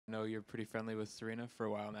know you're pretty friendly with Serena for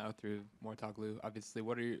a while now through Mortoglu. Obviously,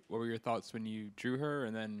 what were your thoughts when you drew her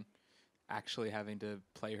and then actually having to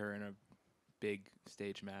play her in a big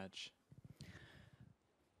stage match?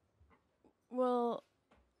 Well,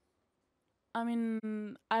 I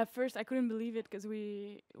mean, at first I couldn't believe it because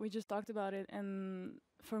we just talked about it, and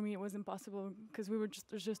for me it was impossible because we were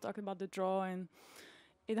just talking about the draw, and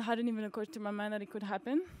it hadn't even occurred to my mind that it could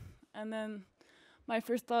happen. And then my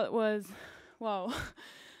first thought was, wow,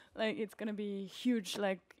 like it's gonna be huge.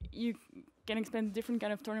 Like you can expect different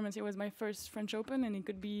kind of tournaments. It was my first French Open, and it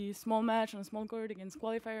could be small match on a small court against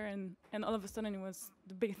qualifier, and all of a sudden it was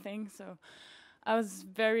the big thing. So I was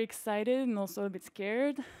very excited and also a bit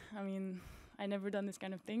scared. I mean, I never done this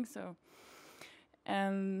kind of thing, so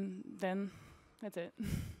and then that's it.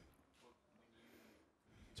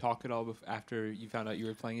 Talk at all after you found out you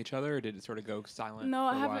were playing each other, or did it sort of go silent No,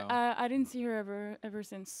 for I a haven't. while? I didn't see her ever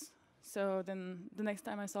since. So then the next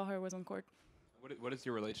time I saw her was on court. What is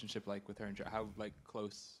your relationship like with her? And how like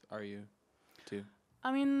close are you two?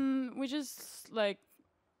 I mean, we just like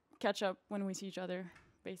catch up when we see each other,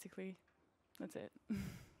 basically. That's it.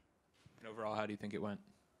 And overall, how do you think it went?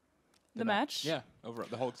 The match? Yeah, overall,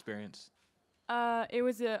 the whole experience. It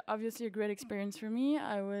was obviously a great experience for me.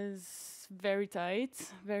 I was very tight,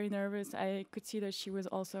 very nervous. I could see that she was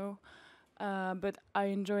also, but I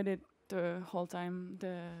enjoyed it the whole time.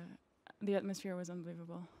 The atmosphere was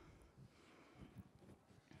unbelievable.